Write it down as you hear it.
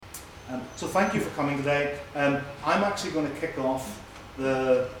So thank you for coming today. I'm actually going to kick off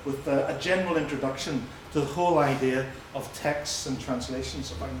with a general introduction to the whole idea of texts and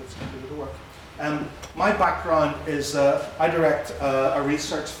translations of English computer work. My background is I direct a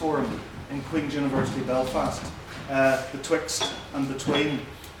research forum in Queen's University Belfast, Betwixt and Between,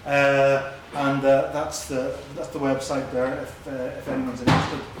 and that's the website there if anyone's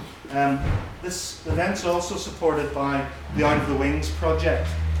interested. This event's also supported by the Out of the Wings project,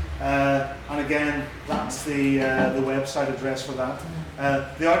 and again that's the website address for that.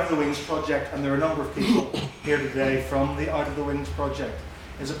 The Out of the Wings project, and there are a number of people here today from the Out of the Wings project,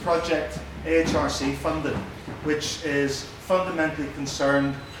 is a project AHRC funded, which is fundamentally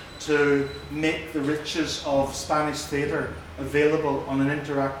concerned to make the riches of Spanish theatre available on an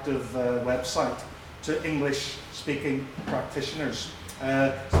interactive website to English-speaking practitioners.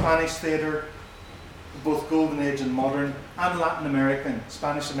 Spanish theatre, both Golden Age and modern, and Latin American,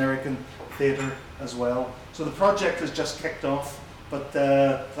 Spanish-American theatre as well. So the project has just kicked off, but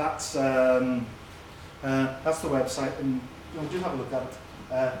that's the website, and do have a look at it.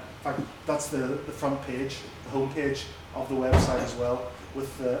 In fact, that's the front page, the home page of the website as well,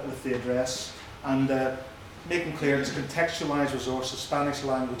 with the address, and making clear it's a contextualised resource of Spanish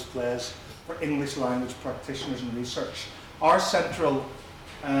language plays for English language practitioners and research. Our central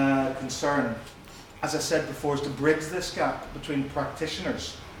concern, as I said before, is to bridge this gap between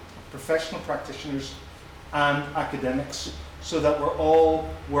practitioners, professional practitioners, and academics, so that we're all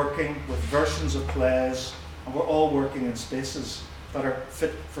working with versions of plays, and we're all working in spaces that are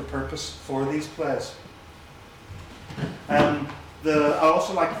fit for purpose for these plays. I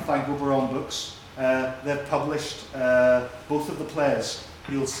also like to thank Oberon Books. They've published both of the plays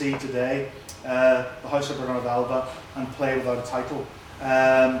you'll see today, The House of Bernard Alba and Play Without a Title.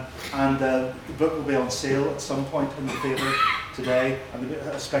 The book will be on sale at some point in the theatre today, and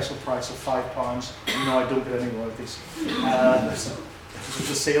a special price of £5. You know I don't get any royalties.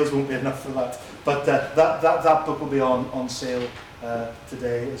 The sales won't be enough for that. But that book will be on sale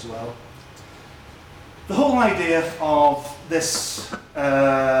today as well. The whole idea of this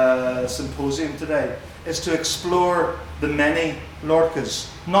symposium today is to explore the many Lorcas,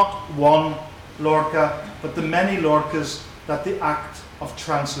 not one Lorca, but the many Lorcas that the act of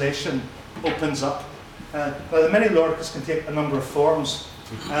translation opens up. Now, the many Lorcas can take a number of forms.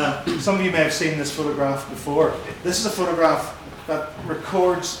 Some of you may have seen this photograph before. This is a photograph that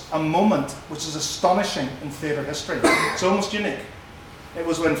records a moment which is astonishing in theatre history. It's almost unique. It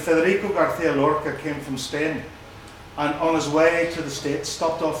was when Federico García Lorca came from Spain, and on his way to the States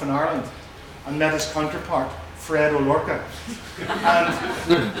stopped off in Ireland and met his counterpart, Fred O'Lorca.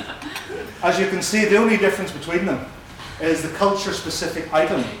 And as you can see, the only difference between them is the culture-specific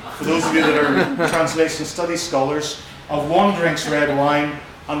item, for those of you that are translation studies scholars, of one drinks red wine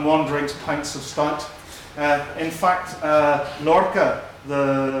and one drinks pints of stout. In fact, Lorca,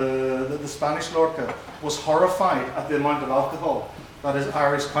 the Spanish Lorca, was horrified at the amount of alcohol that his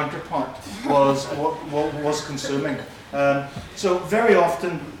Irish counterpart was consuming. So very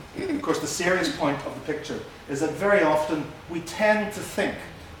often, of course, the serious point of the picture is that very often we tend to think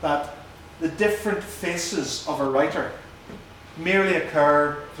that the different faces of a writer merely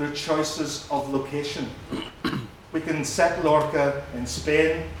occur through choices of location. We can set Lorca in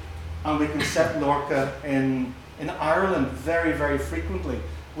Spain, and we can set Lorca in Ireland very, very frequently.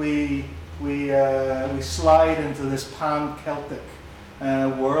 We slide into this pan-Celtic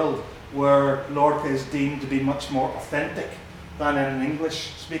world where Lorca is deemed to be much more authentic than in an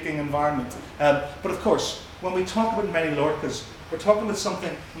English-speaking environment. But of course, when we talk about many Lorcas, we're talking about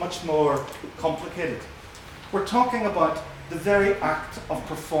something much more complicated. We're talking about the very act of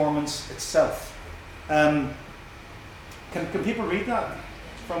performance itself. Can people read that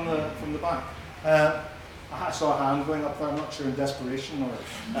from the back? I saw a hand going up there, I'm not sure in desperation or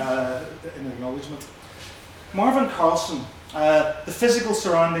in acknowledgement. Marvin Carlson, the physical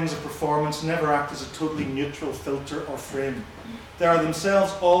surroundings of performance never act as a totally neutral filter or frame. They are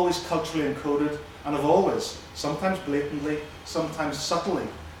themselves always culturally encoded and have always, sometimes blatantly, sometimes subtly,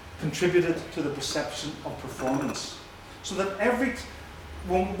 contributed to the perception of performance. So that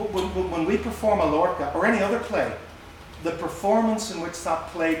when we perform a Lorca or any other play, the performance in which that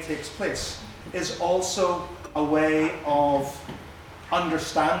play takes place is also a way of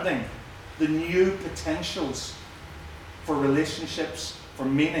understanding the new potentials for relationships, for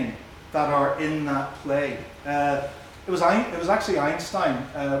meaning, that are in that play. It was actually Einstein,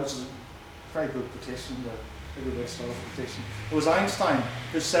 which is a very good quotation, quotation. It was Einstein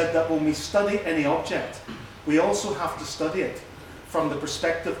who said that when we study any object, we also have to study it from the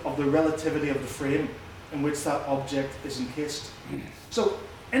perspective of the relativity of the frame in which that object is encased. So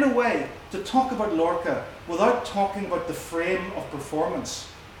In a way, to talk about Lorca without talking about the frame of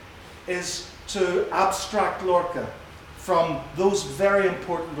performance is to abstract Lorca from those very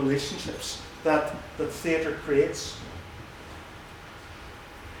important relationships that theatre creates.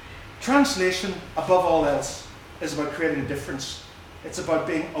 Translation, above all else, is about creating difference. It's about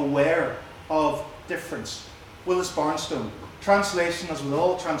being aware of difference. Willis Barnstone, translation, as with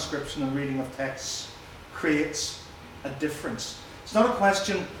all transcription and reading of texts, creates a difference. It's not a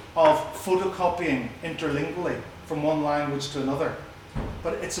question of photocopying interlingually from one language to another,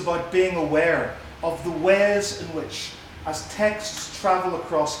 but it's about being aware of the ways in which, as texts travel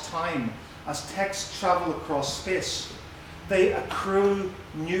across time, as texts travel across space, they accrue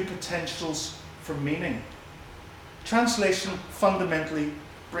new potentials for meaning. Translation fundamentally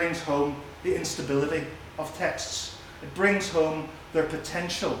brings home the instability of texts. It brings home their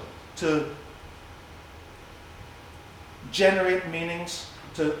potential to generate meanings,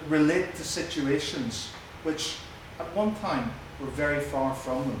 to relate to situations which at one time were very far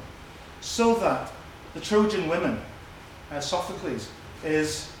from them. So that the Trojan Women, Sophocles,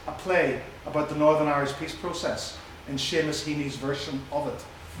 is a play about the Northern Irish peace process in Seamus Heaney's version of it.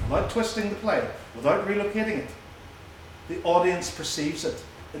 Without twisting the play, without relocating it, the audience perceives it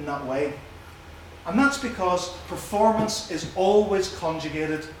in that way. And that's because performance is always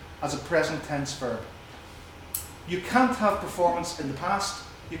conjugated as a present tense verb. You can't have performance in the past,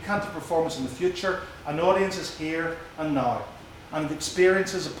 you can't have performance in the future. An audience is here and now, and it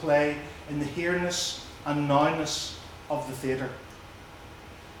experiences a play in the here-ness and now-ness of the theatre.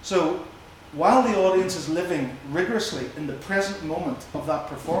 So, while the audience is living rigorously in the present moment of that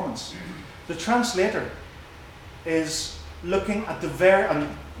performance, the translator is looking at and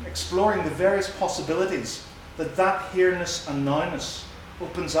exploring the various possibilities that here-ness and now-ness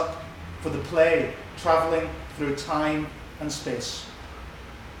opens up for the play, travelling through time and space.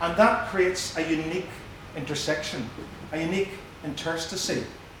 And that creates a unique intersection, a unique interstice.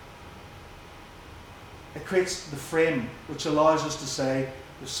 It creates the frame which allows us to say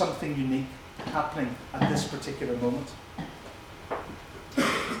there's something unique happening at this particular moment.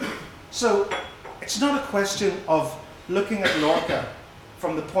 So it's not a question of looking at Lorca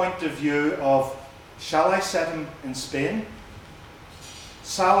from the point of view of, shall I set him in Spain?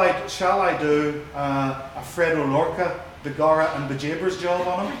 Shall I do a Fredo Lorca, Begara and Bejaber's job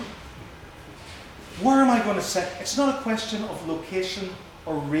on him? Where am I going to set? It's not a question of location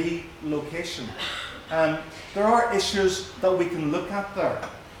or relocation. There are issues that we can look at there.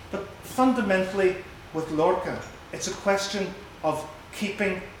 But fundamentally, with Lorca, it's a question of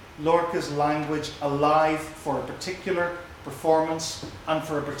keeping Lorca's language alive for a particular performance and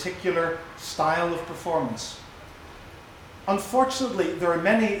for a particular style of performance. Unfortunately, there are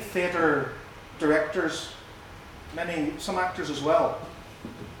many theatre directors, some actors as well,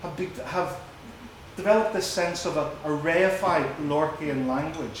 have developed this sense of a reified Lorcaean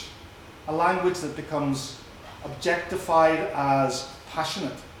language, a language that becomes objectified as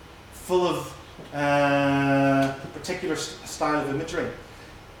passionate, full of particular style of imagery.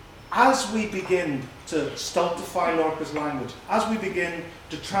 As we begin to stultify Lorca's language, as we begin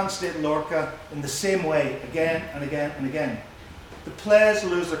to translate Lorca in the same way again and again and again, the players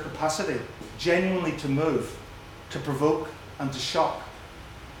lose their capacity genuinely to move, to provoke and to shock.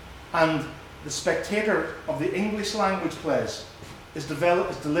 And the spectator of the English language plays is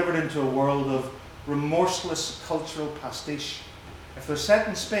delivered into a world of remorseless cultural pastiche. If they're set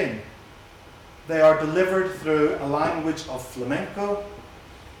in Spain, they are delivered through a language of flamenco,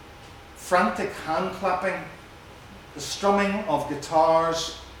 frantic hand clapping, the strumming of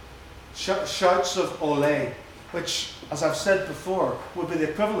guitars, shouts of olé, which, as I've said before, would be the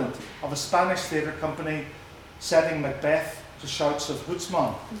equivalent of a Spanish theatre company setting Macbeth to shouts of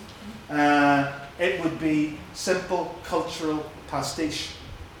Hootsman. It would be simple cultural pastiche.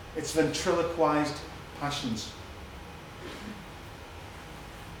 It's ventriloquized passions.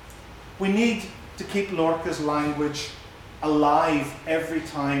 We need to keep Lorca's language alive every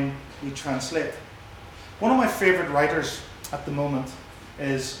time we translate. One of my favourite writers at the moment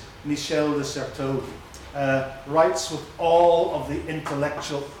is Michel de Certeau. Writes with all of the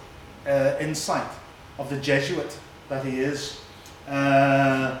intellectual insight of the Jesuit that he is.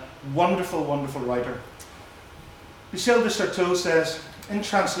 Wonderful, wonderful writer. Michel de Certeau says, in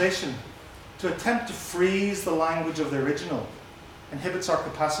translation, to attempt to freeze the language of the original inhibits our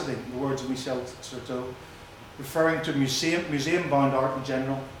capacity, in the words of Michel de Certeau, referring to museum-bound art in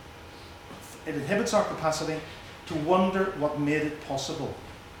general. It inhibits our capacity to wonder what made it possible,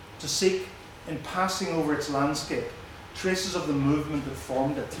 to seek, in passing over its landscape, traces of the movement that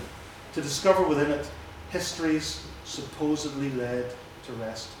formed it, to discover within it histories supposedly led to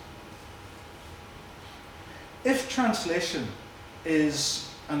rest. If translation is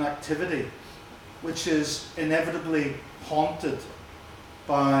an activity which is inevitably haunted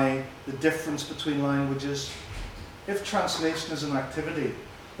by the difference between languages, if translation is an activity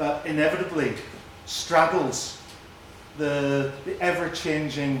that inevitably straddles the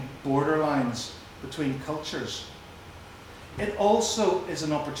ever-changing borderlines between cultures, it also is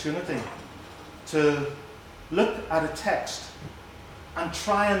an opportunity to look at a text and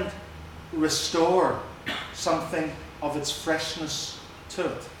try and restore something of its freshness to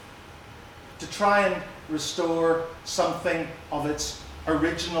it. To try and restore something of its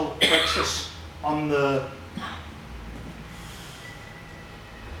original purchase on the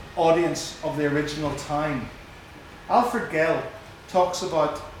audience of the original time. Alfred Gell talks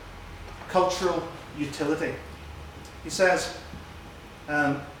about cultural utility. He says,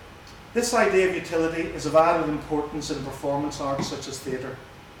 this idea of utility is of added importance in performance art such as theatre.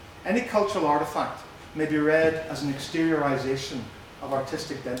 Any cultural artifact may be read as an exteriorization of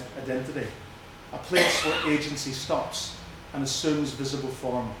artistic identity, a place where agency stops and assumes visible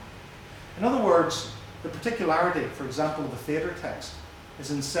form. In other words, the particularity, for example, of a theatre text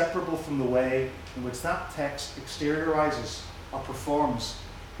is inseparable from the way in which that text exteriorizes or performs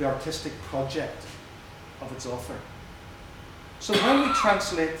the artistic project of its author. So when we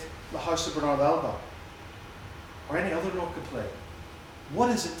translate The House of Bernard Alba, or any other Lorca play, what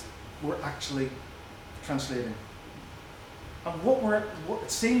is it we're actually translating? And what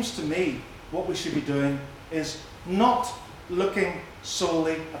it seems to me what we should be doing is not looking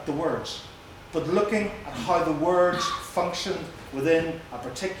solely at the words, but looking at how the words functioned within a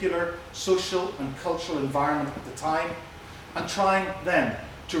particular social and cultural environment at the time, and trying then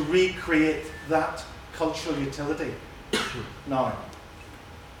to recreate that cultural utility now.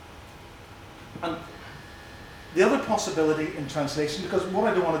 And the other possibility in translation, because what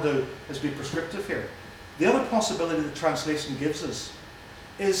I don't want to do is be prescriptive here, the other possibility that translation gives us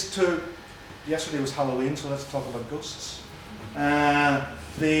is to, yesterday was Halloween, so let's talk about ghosts.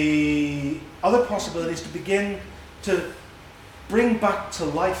 The other possibility is to begin to bring back to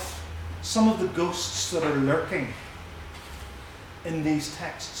life some of the ghosts that are lurking in these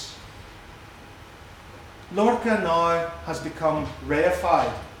texts. Lorca now has become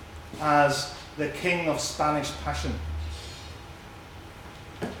reified as the king of Spanish passion.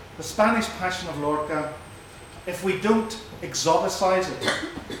 The Spanish passion of Lorca, if we don't exoticize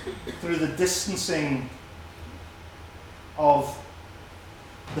it through the distancing of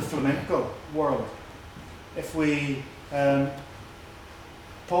the flamenco world, if we,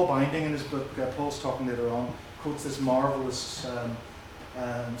 Paul Binding in his book, Paul's talking later on, quotes this marvellous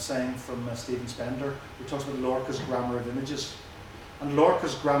saying from Stephen Spender, who talks about Lorca's grammar of images. And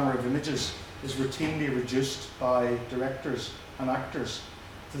Lorca's grammar of images is routinely reduced by directors and actors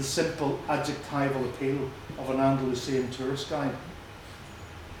to the simple adjectival appeal of an Andalusian tourist guide.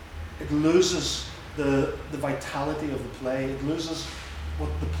 It loses the vitality of the play. It loses what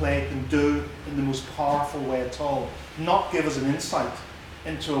the play can do in the most powerful way at all. Not give us an insight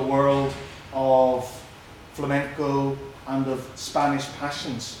into a world of flamenco and of Spanish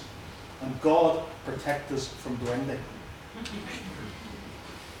passions. And God protect us from blending.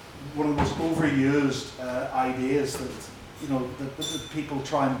 One of the most overused ideas that that people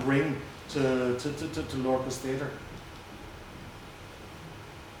try and bring to Lorca's theatre.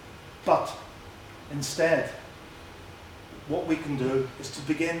 But instead, what we can do is to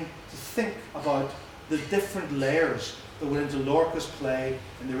begin to think about the different layers that went into Lorca's play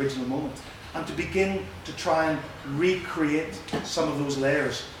in the original moment, and to begin to try and recreate some of those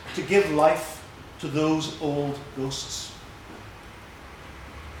layers, to give life to those old ghosts.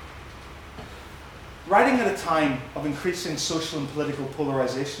 Writing at a time of increasing social and political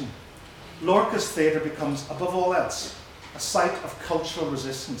polarization, Lorca's theatre becomes, above all else, a site of cultural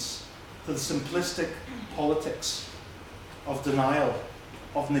resistance to the simplistic politics of denial,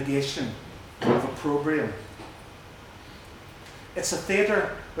 of negation, of opprobrium. It's a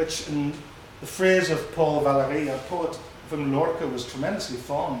theatre which, in the phrase of Paul Valéry, a poet of whom Lorca was tremendously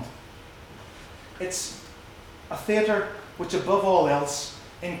fond, it's a theatre which, above all else,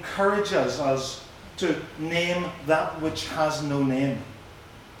 encourages us to name that which has no name.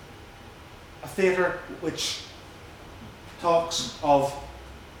 A theatre which talks of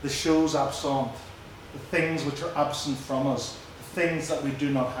the choses absentes, the things which are absent from us, the things that we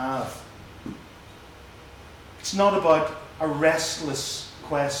do not have. It's not about a restless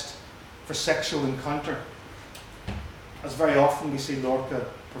quest for sexual encounter, as very often we see Lorca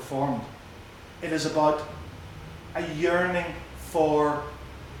performed. It is about a yearning for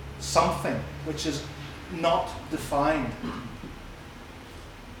something which is not defined.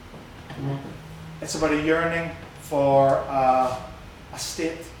 It's about a yearning for a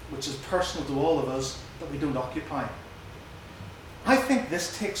state which is personal to all of us that we don't occupy. I think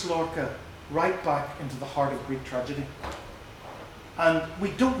this takes Lorca right back into the heart of Greek tragedy. And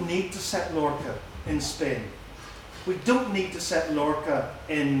we don't need to set Lorca in Spain. We don't need to set Lorca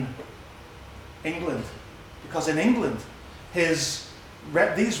in England, because in England, these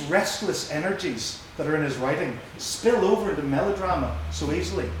restless energies that are in his writing spill over into melodrama so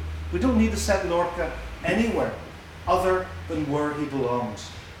easily. We don't need to set Lorca anywhere other than where he belongs,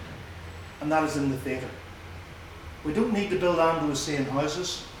 and that is in the theatre. We don't need to build Andalusian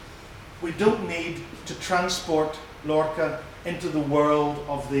houses. We don't need to transport Lorca into the world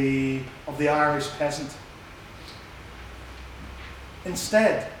of the Irish peasant.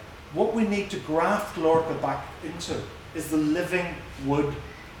 Instead, what we need to graft Lorca back into is the living wood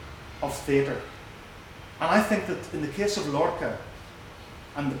of theatre. And I think that in the case of Lorca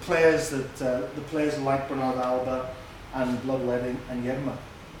and the plays like Bernard Alba and Blood Wedding and Yerma,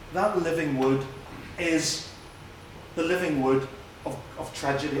 that living wood is the living wood of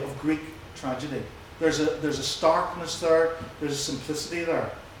tragedy, of Greek tragedy. There's a starkness there, there's a simplicity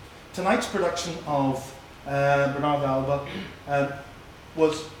there. Tonight's production of Bernard Alba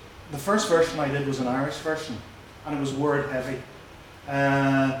was, the first version I did was an Irish version, and it was word heavy.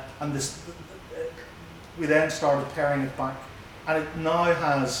 We then started paring it back, and it now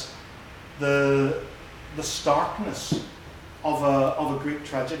has the starkness of a Greek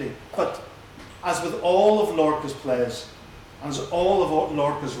tragedy. But as with all of Lorca's plays, and as all of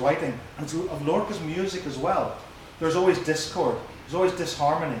Lorca's writing, and of Lorca's music as well, there's always discord, there's always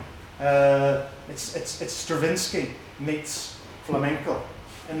disharmony. It's Stravinsky meets flamenco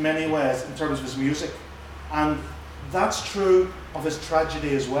in many ways in terms of his music. And that's true of his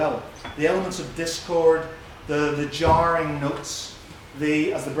tragedy as well. The elements of discord, the jarring notes,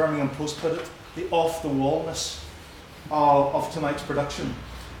 as the Birmingham Post put it, the off-the-wallness of tonight's production.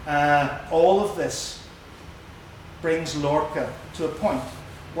 All of this brings Lorca to a point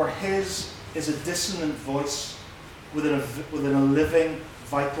where his is a dissonant voice within a living,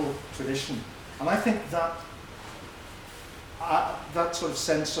 vital tradition. And I think that sort of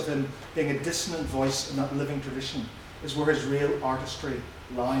sense of him being a dissonant voice in that living tradition is where his real artistry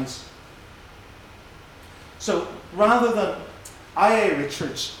lies. So rather than I.A.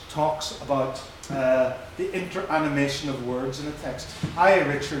 Richards talks about the interanimation of words in a text, I.A.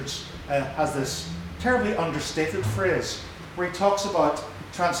 Richards has this terribly understated phrase where he talks about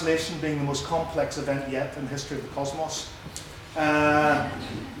translation being the most complex event yet in the history of the cosmos.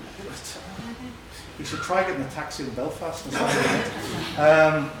 You should try getting a taxi in Belfast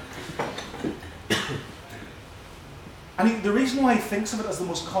and the reason why he thinks of it as the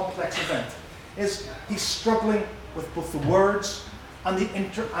most complex event is he's struggling with both the words and the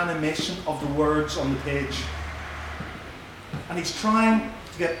interanimation of the words on the page. And he's trying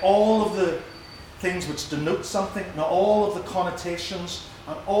to get all of the things which denote something, and all of the connotations,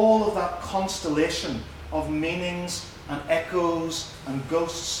 and all of that constellation of meanings and echoes and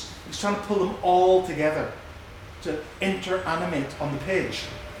ghosts. He's trying to pull them all together to interanimate on the page.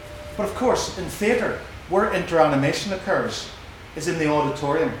 But of course, in theatre, where interanimation occurs is in the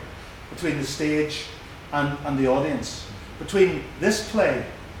auditorium, between the stage and the audience. Between this play,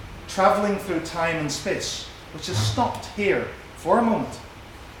 travelling through time and space, which has stopped here for a moment,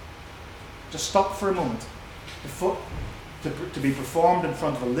 just stop for a moment, to be performed in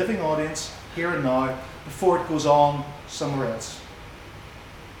front of a living audience, here and now, before it goes on somewhere else.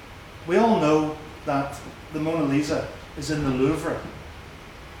 We all know that the Mona Lisa is in the Louvre.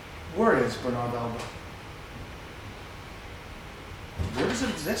 Where is Bernard Alba? Where does it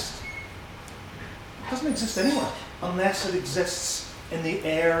exist? It doesn't exist anywhere, unless it exists in the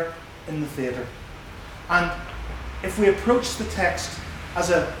air in the theatre. And if we approach the text as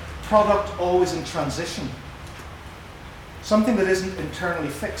a product always in transition, something that isn't internally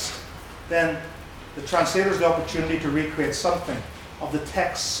fixed, then the translator has the opportunity to recreate something of the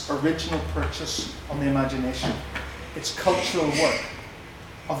text's original purchase on the imagination, its cultural work,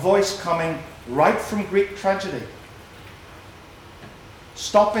 a voice coming right from Greek tragedy,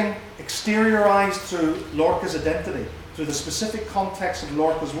 stopping, exteriorized through Lorca's identity, through the specific context of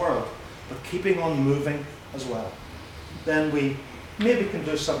Lorca's world, but keeping on moving as well. Then we maybe can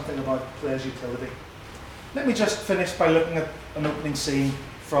do something about play's utility. Let me just finish by looking at an opening scene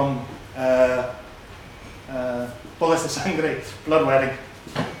from Bodas de Sangre, Blood Wedding.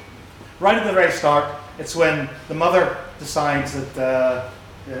 Right at the very start, it's when the mother decides that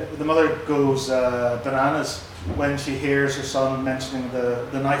the mother goes bananas when she hears her son mentioning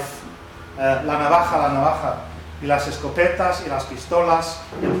the knife, la navaja, y las escopetas y las pistolas,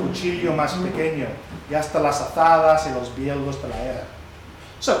 el cuchillo más pequeño, y hasta las azadas y los bieldos de la era.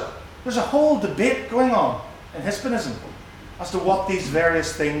 So, there's a whole debate going on in Hispanism as to what these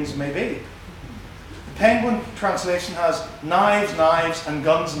various things may be. The Penguin translation has knives, knives, and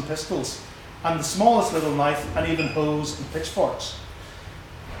guns and pistols, and the smallest little knife, and even hoes and pitchforks.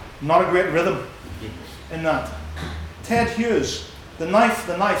 Not a great rhythm in that. Ted Hughes, the knife,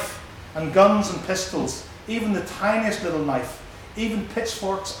 and guns and pistols, even the tiniest little knife, even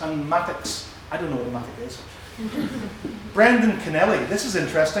pitchforks and mattocks. I don't know what a mattock is. Brendan Kennelly, this is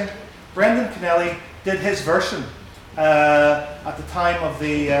interesting. Brendan Kennelly did his version at the time of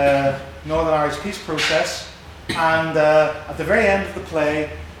the Northern Irish peace process, and at the very end of the play,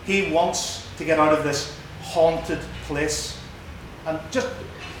 he wants to get out of this haunted place. And just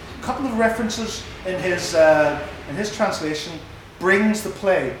a couple of references in his translation brings the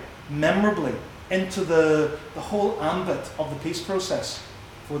play memorably into the whole ambit of the peace process,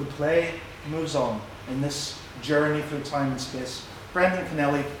 for the play moves on in this journey through time and space. Brendan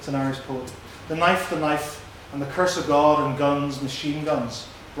Kennelly is an Irish poet. The knife, and the curse of God, and guns, machine guns,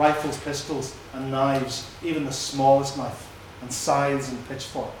 rifles, pistols, and knives, even the smallest knife, and scythes and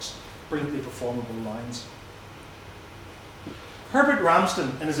pitchforks. Brilliantly performable lines. Herbert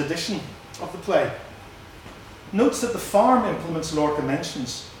Ramsden, in his edition of the play, notes that the farm implements Lorca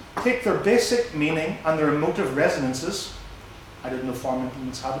mentions take their basic meaning and their emotive resonances. I didn't know farm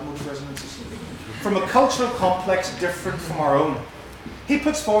implements had emotive resonances. From a cultural complex different from our own. He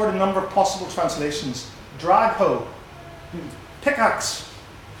puts forward a number of possible translations: drag hoe, pickaxe,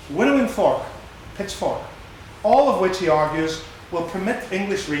 winnowing fork, pitchfork, all of which he argues will permit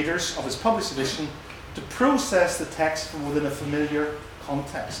English readers of his published edition to process the text from within a familiar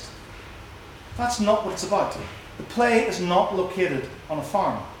context. That's not what it's about. The play is not located on a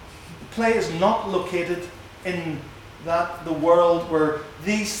farm. The play is not located in the world where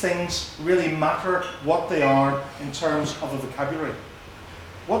these things really matter what they are in terms of a vocabulary.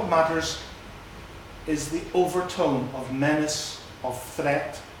 What matters is the overtone of menace, of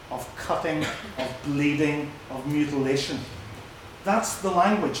threat, of cutting, of bleeding, of mutilation. That's the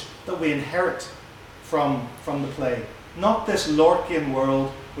language that we inherit from the play. Not this Lorcaean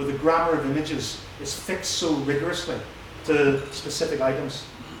world where the grammar of images is fixed so rigorously to specific items.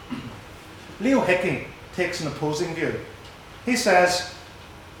 Leo Hickey takes an opposing view. He says,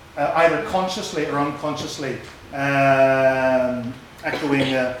 either consciously or unconsciously,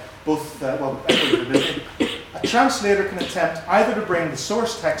 echoing a translator can attempt either to bring the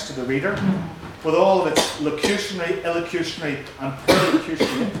source text to the reader with all of its locutionary, illocutionary, and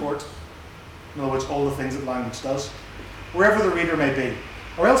perlocutionary import, in other words, all the things that language does, wherever the reader may be,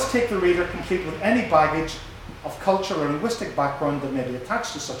 or else take the reader complete with any baggage of cultural or linguistic background that may be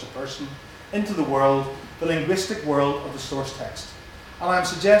attached to such a person into the world, the linguistic world of the source text. And I'm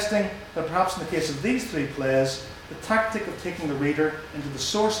suggesting that perhaps in the case of these three plays, the tactic of taking the reader into the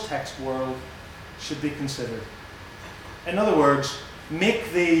source text world should be considered. In other words,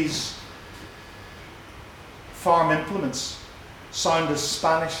 make these farm implements sound as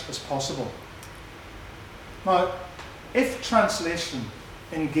Spanish as possible. Now, if translation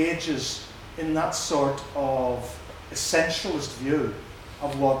engages in that sort of essentialist view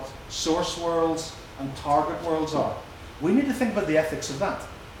of what source worlds and target worlds are, we need to think about the ethics of that.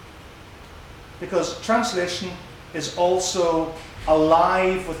 Because translation is also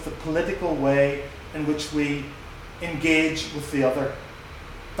alive with the political way in which we engage with the other.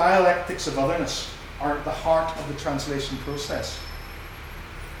 Dialectics of otherness are at the heart of the translation process.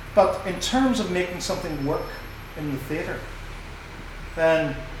 But in terms of making something work in the theatre,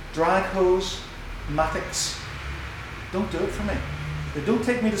 then drag hose, mattocks, don't do it for me. They don't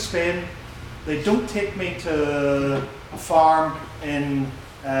take me to Spain. They don't take me to a farm in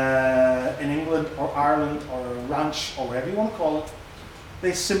England or Ireland or a ranch or whatever you want to call it.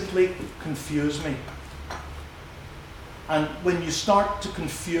 They simply confuse me. And when you start to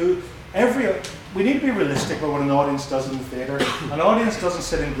confuse, we need to be realistic about what an audience does in the theatre. An audience doesn't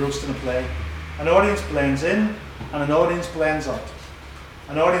sit engrossed in a play. An audience blends in and an audience blends out.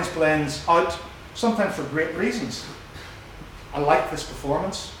 An audience blends out sometimes for great reasons. I like this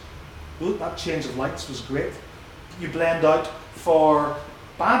performance. Ooh, that change of lights was great. You blend out for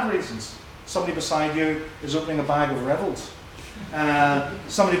bad reasons. Somebody beside you is opening a bag of Revels.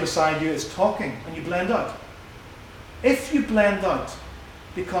 Somebody beside you is talking, and you blend out. If you blend out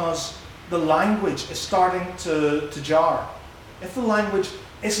because the language is starting to jar, if the language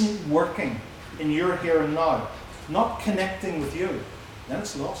isn't working in your here and now, not connecting with you, then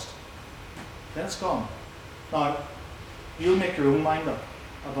it's lost. Then it's gone. Now, you'll make your own mind up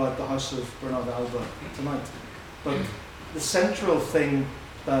about the House of Bernard Alba tonight. But the central thing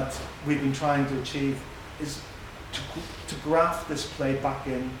that we've been trying to achieve is to graft this play back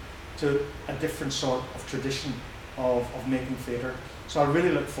in to a different sort of tradition of making theatre. So I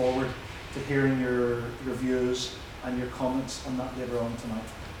really look forward to hearing your views and your comments on that later on tonight.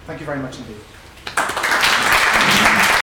 Thank you very much indeed.